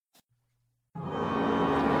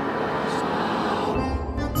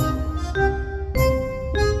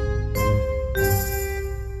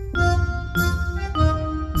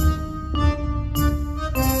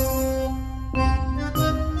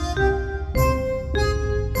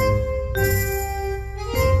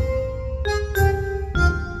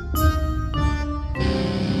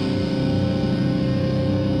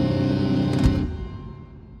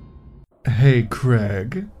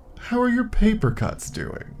Craig. How are your paper cuts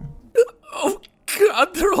doing? Oh,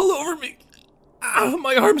 God, they're all over me.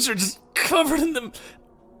 My arms are just covered in them.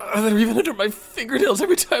 They're even under my fingernails.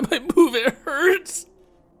 Every time I move, it hurts.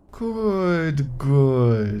 Good.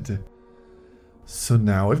 So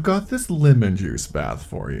now I've got this lemon juice bath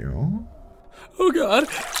for you. Oh, God.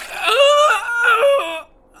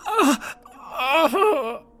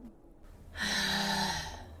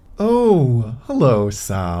 Oh, hello,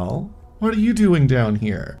 Sal. What are you doing down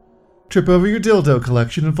here? Trip over your dildo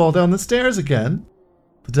collection and fall down the stairs again?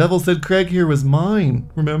 The devil said Craig here was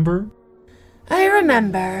mine, remember? I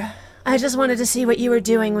remember. I just wanted to see what you were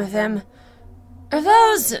doing with him. Are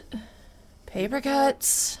those paper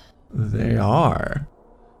cuts? They are.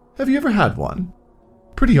 Have you ever had one?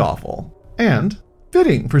 Pretty awful. And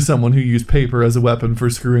fitting for someone who used paper as a weapon for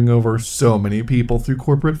screwing over so many people through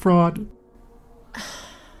corporate fraud.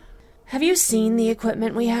 Have you seen the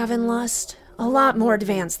equipment we have in Lust? A lot more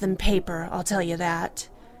advanced than paper, I'll tell you that.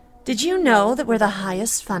 Did you know that we're the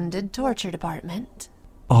highest funded torture department?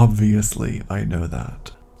 Obviously, I know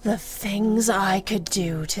that. The things I could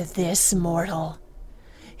do to this mortal.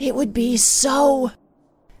 It would be so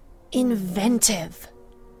inventive.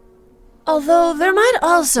 Although there might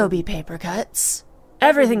also be paper cuts.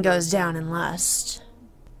 Everything goes down in Lust.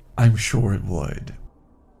 I'm sure it would.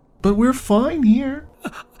 But we're fine here.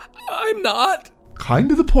 I'm not. Kind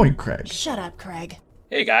to the point, Craig. Shut up, Craig.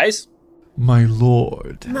 Hey, guys. My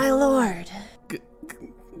lord. My lord.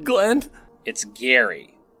 Glenn? It's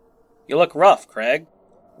Gary. You look rough, Craig.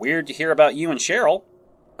 Weird to hear about you and Cheryl.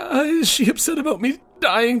 Is she upset about me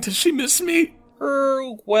dying? Does she miss me?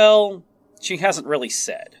 Well, she hasn't really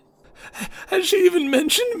said. Has she even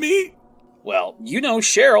mentioned me? Well, you know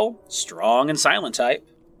Cheryl. Strong and silent type.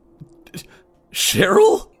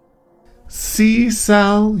 Cheryl? See,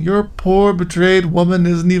 Sal, your poor betrayed woman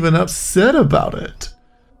isn't even upset about it.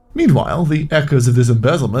 Meanwhile, the echoes of this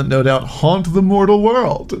embezzlement no doubt haunt the mortal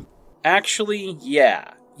world. Actually,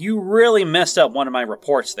 yeah. You really messed up one of my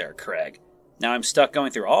reports there, Craig. Now I'm stuck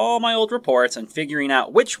going through all my old reports and figuring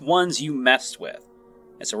out which ones you messed with.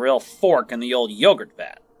 It's a real fork in the old yogurt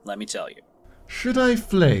vat, let me tell you. Should I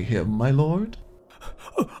flay him, my lord?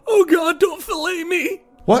 Oh, God, don't fillet me.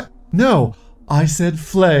 What? No, I said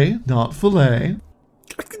flay, not fillet.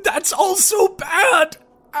 That's all so bad.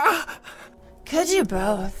 Could you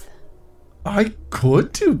both? I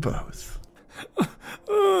could do both.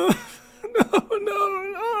 No.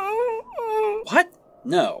 What?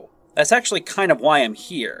 No. That's actually kind of why I'm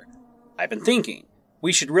here. I've been thinking,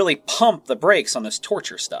 we should really pump the brakes on this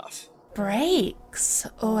torture stuff. Brakes?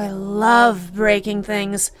 Oh, I love breaking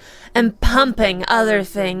things and pumping other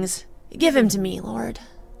things. Give him to me, Lord.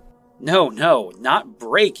 No, not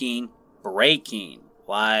breaking. Braking.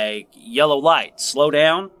 Like yellow light. Slow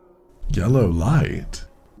down. Yellow light?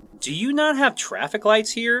 Do you not have traffic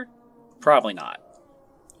lights here? Probably not.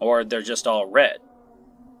 Or they're just all red.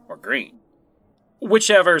 Or green.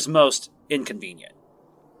 Whichever's most inconvenient.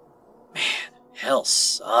 Man, hell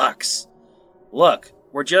sucks. Look,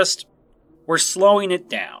 we're slowing it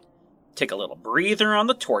down. Take a little breather on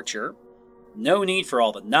the torture. No need for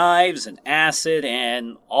all the knives and acid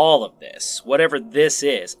and all of this. Whatever this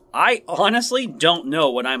is. I honestly don't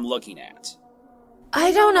know what I'm looking at.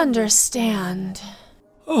 I don't understand.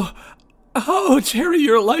 Oh, Jerry,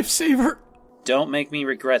 you're a lifesaver. Don't make me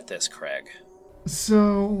regret this, Craig.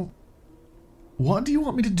 So, what do you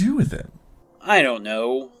want me to do with him? I don't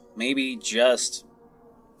know. Maybe just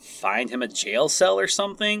find him a jail cell or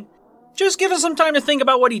something? Just give us some time to think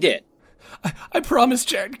about what he did. I promise,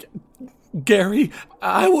 Gary,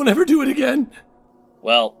 I won't ever do it again.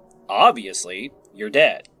 Well, obviously, you're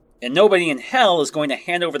dead. And nobody in hell is going to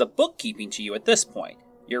hand over the bookkeeping to you at this point.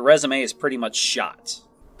 Your resume is pretty much shot.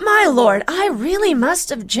 My lord, I really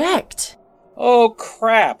must object. Oh,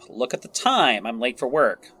 crap. Look at the time. I'm late for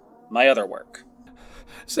work. My other work.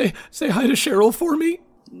 Say hi to Cheryl for me.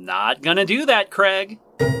 Not gonna do that, Craig.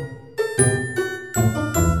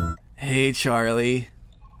 Hey, Charlie.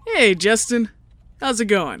 Hey, Justin. How's it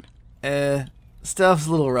going? Stuff's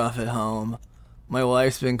a little rough at home. My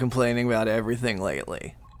wife's been complaining about everything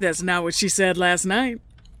lately. That's not what she said last night.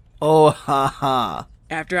 Oh, ha.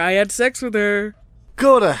 After I had sex with her.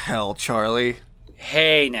 Go to hell, Charlie.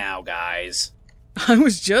 Hey now, guys. I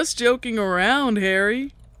was just joking around,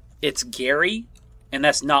 Harry. It's Gary, and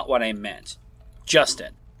that's not what I meant.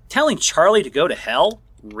 Justin, telling Charlie to go to hell?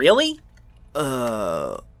 Really?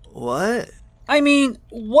 What? I mean,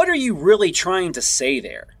 what are you really trying to say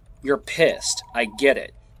there? You're pissed, I get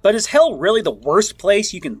it. But is hell really the worst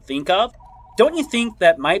place you can think of? Don't you think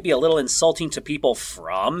that might be a little insulting to people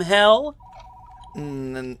from hell?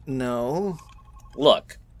 No.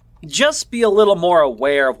 Look, just be a little more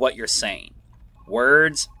aware of what you're saying.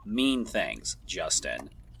 Words mean things, Justin.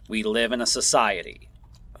 We live in a society.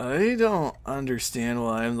 I don't understand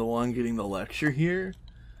why I'm the one getting the lecture here.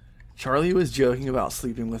 Charlie was joking about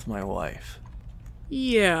sleeping with my wife.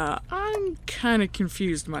 Yeah, I'm kinda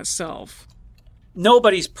confused myself.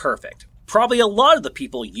 Nobody's perfect. Probably a lot of the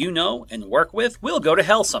people you know and work with will go to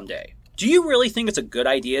hell someday. Do you really think it's a good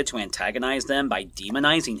idea to antagonize them by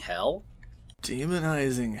demonizing hell?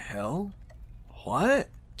 Demonizing hell? What?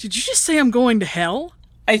 Did you just say I'm going to hell?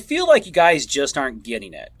 I feel like you guys just aren't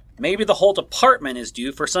getting it. Maybe the whole department is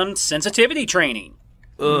due for some sensitivity training.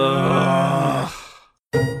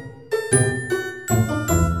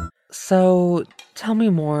 So, tell me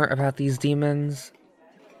more about these demons.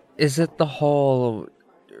 Is it the whole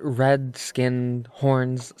red skin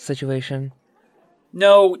horns situation?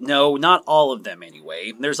 No, not all of them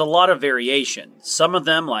anyway. There's a lot of variation. Some of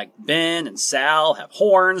them, like Ben and Sal, have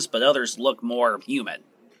horns, but others look more human.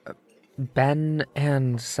 Ben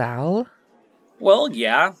and Sal? Well,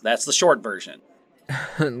 yeah, that's the short version.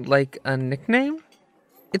 Like a nickname?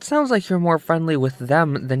 It sounds like you're more friendly with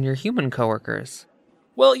them than your human coworkers.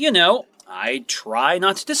 Well, I try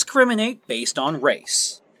not to discriminate based on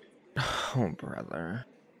race. Oh, brother.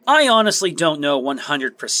 I honestly don't know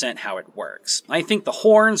 100% how it works. I think the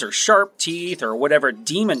horns or sharp teeth or whatever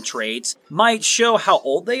demon traits might show how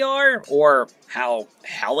old they are or how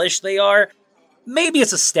hellish they are. Maybe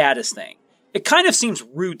it's a status thing. It kind of seems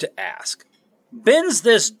rude to ask. Ben's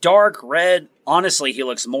this dark red. Honestly, he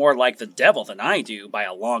looks more like the devil than I do by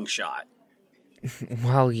a long shot.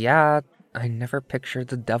 Well, yeah, I never pictured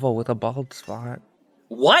the devil with a bald spot.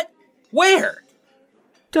 What? Where?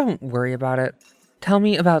 Don't worry about it. Tell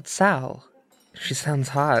me about Sal. She sounds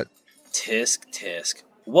hot. Tisk.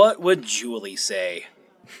 What would Julie say?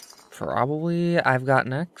 Probably I've got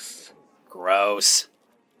next. Gross.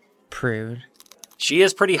 Prude. She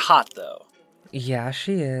is pretty hot, though. Yeah,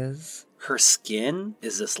 she is. Her skin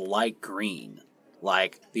is this light green,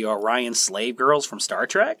 like the Orion slave girls from Star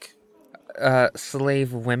Trek?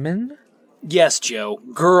 Slave women? Yes, Joe.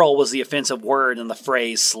 Girl was the offensive word in the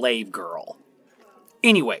phrase slave girl.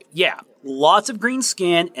 Anyway, yeah, lots of green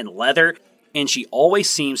skin and leather, and she always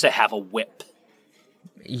seems to have a whip.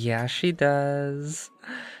 Yeah, she does.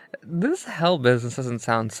 This hell business doesn't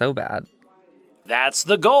sound so bad. That's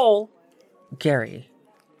the goal. Gary,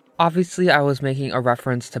 obviously I was making a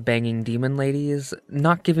reference to banging demon ladies,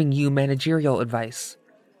 not giving you managerial advice.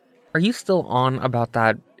 Are you still on about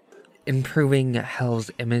that improving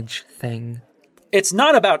hell's image thing? It's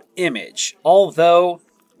not about image, although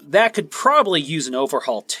that could probably use an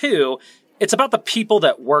overhaul too. It's about the people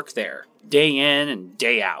that work there, day in and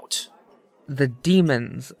day out. The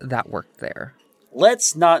demons that work there.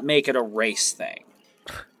 Let's not make it a race thing.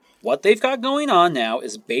 What they've got going on now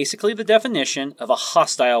is basically the definition of a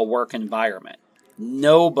hostile work environment.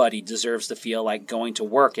 Nobody deserves to feel like going to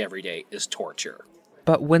work every day is torture.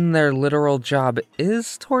 But when their literal job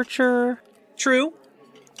is torture? True.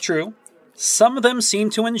 Some of them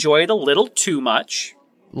seem to enjoy it a little too much.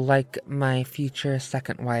 Like my future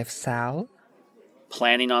second wife, Sal?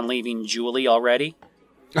 Planning on leaving Julie already?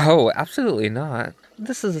 Oh, absolutely not.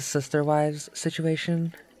 This is a sister wives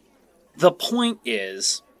situation. The point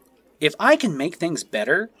is, if I can make things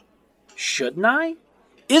better, shouldn't I?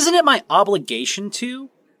 Isn't it my obligation to?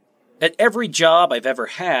 At every job I've ever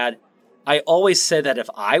had, I always said that if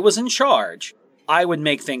I was in charge, I would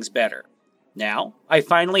make things better. Now, I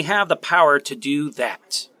finally have the power to do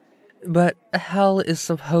that. But hell is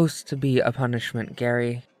supposed to be a punishment,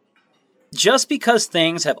 Gary. Just because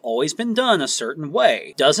things have always been done a certain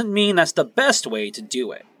way doesn't mean that's the best way to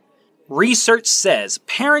do it. Research says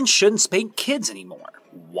parents shouldn't spank kids anymore.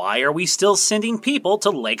 Why are we still sending people to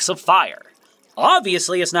lakes of fire?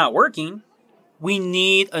 Obviously, it's not working. We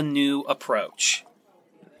need a new approach.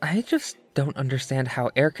 I just don't understand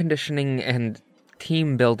how air conditioning and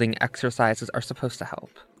team building exercises are supposed to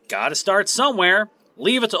help. Gotta start somewhere.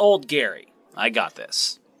 Leave it to old Gary. I got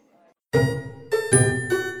this. Hey,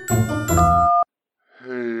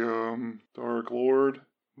 Dark Lord,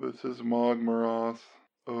 this is Mogmaroth.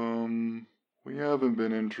 We haven't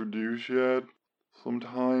been introduced yet.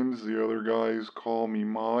 Sometimes the other guys call me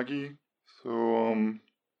Moggy, so,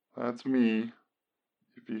 that's me,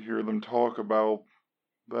 if you hear them talk about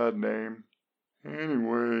that name.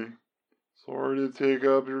 Anyway, sorry to take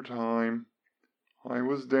up your time. I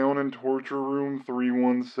was down in torture room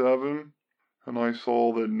 317, and I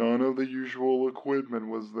saw that none of the usual equipment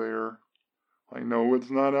was there. I know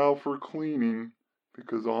it's not out for cleaning,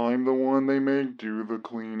 because I'm the one they make do the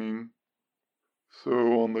cleaning.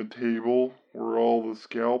 So on the table where all the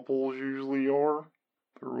scalpels usually are,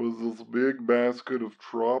 there was this big basket of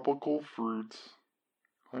tropical fruits.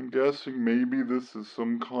 I'm guessing maybe this is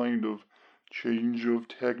some kind of change of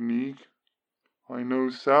technique. I know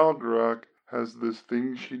Salgrak has this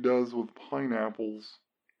thing she does with pineapples.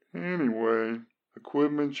 Anyway,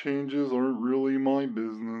 equipment changes aren't really my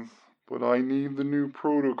business, but I need the new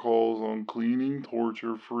protocols on cleaning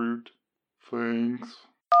torture fruit. Thanks.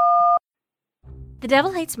 The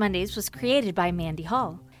Devil Hates Mondays was created by Mandy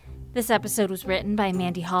Hall. This episode was written by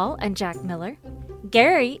Mandy Hall and Jack Miller.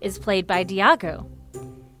 Gary is played by Diago.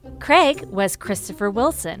 Craig was Christopher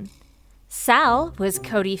Wilson. Sal was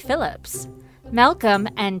Cody Phillips. Malcolm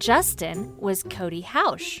and Justin was Cody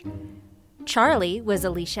Hausch. Charlie was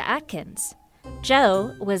Alicia Atkins.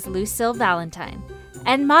 Joe was Lucille Valentine.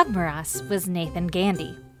 And Mogmaras was Nathan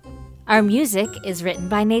Gandy. Our music is written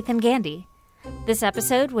by Nathan Gandy. This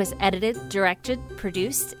episode was edited, directed,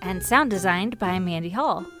 produced, and sound designed by Mandy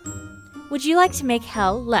Hall. Would you like to make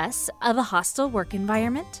hell less of a hostile work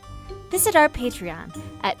environment? Visit our Patreon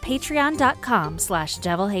at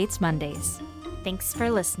patreon.com/devilhatesmondays. Thanks for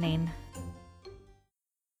listening.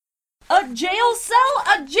 A jail cell?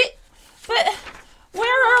 But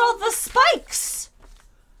where are all the spikes?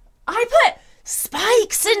 I put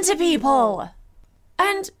spikes into people!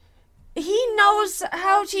 And he knows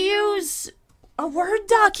how to use a Word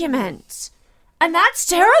document. And that's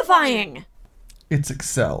terrifying. It's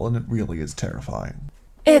Excel, and it really is terrifying.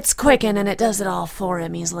 It's Quicken, and it does it all for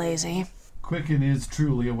him. He's lazy. Quicken is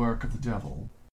truly a work of the devil.